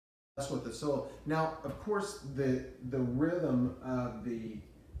with the solo. Now, of course, the rhythm of the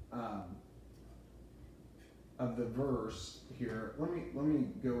verse here. Let me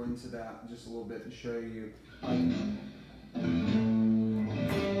go into that just a little bit and show you.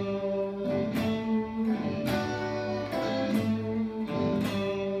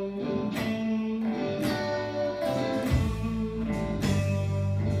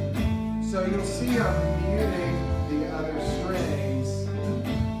 So you'll see I'm muting the other strings.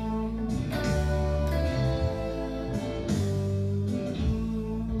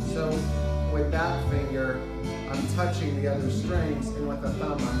 So with that finger, I'm touching the other strings, and with the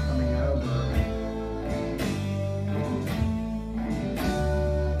thumb, I'm coming over.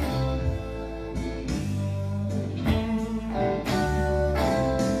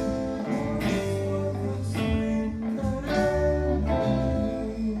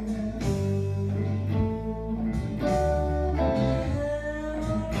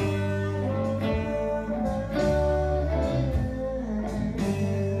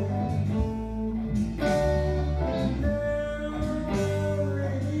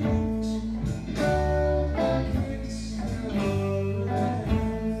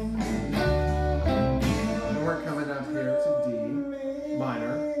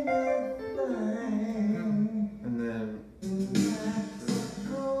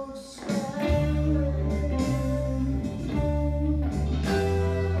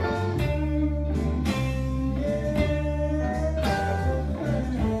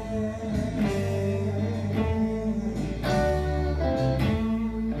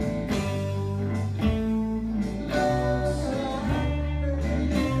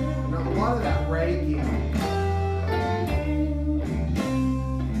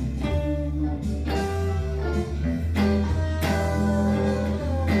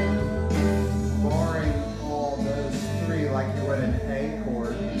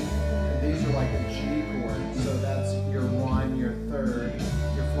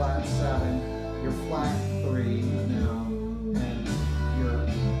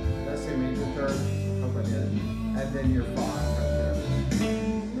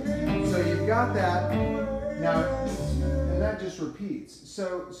 That now, and that just repeats.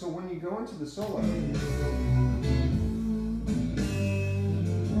 So when you go into the solo,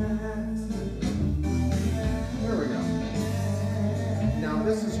 there we go. Now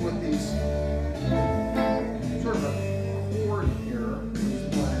this is with these sort of a chord here.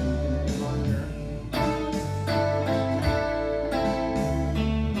 Just playing in A minor.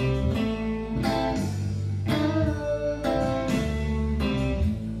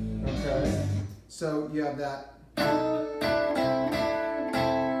 So you have that.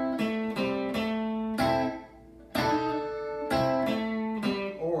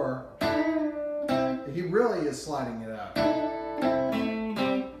 Or he really is sliding it up.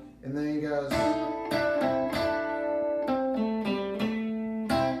 And then he goes.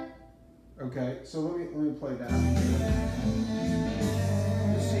 Okay, so let me play that.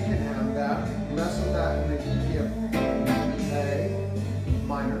 Just so you can have that. Mess with that and then you have A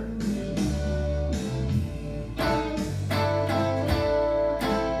minor.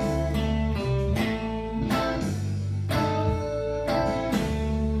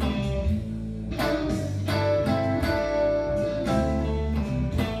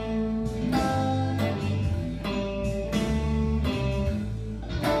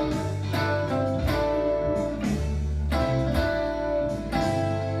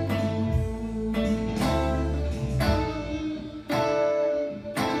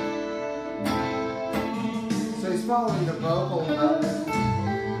 Following the vocal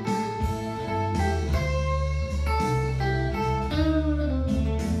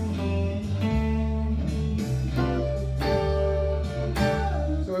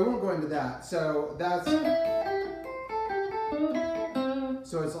so I won't go into that. So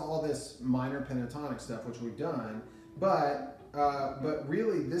it's all this minor pentatonic stuff, which we've done, but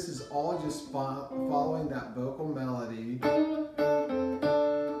really this is all just following that vocal melody.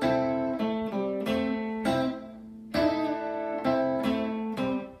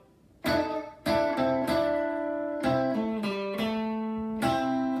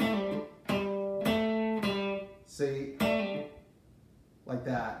 See, like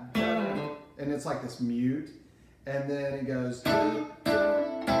that, and it's like this mute, and then it goes.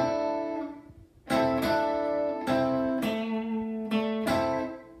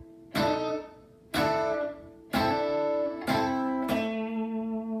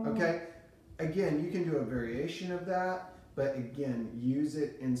 Okay, again, you can do a variation of that, but again, use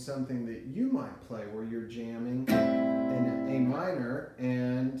it in something that you might play where you're jamming in A minor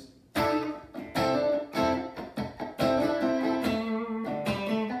and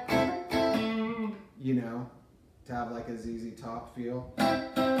to have like a ZZ Top feel.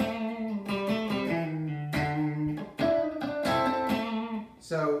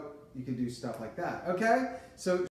 So you could do stuff like that. Okay? So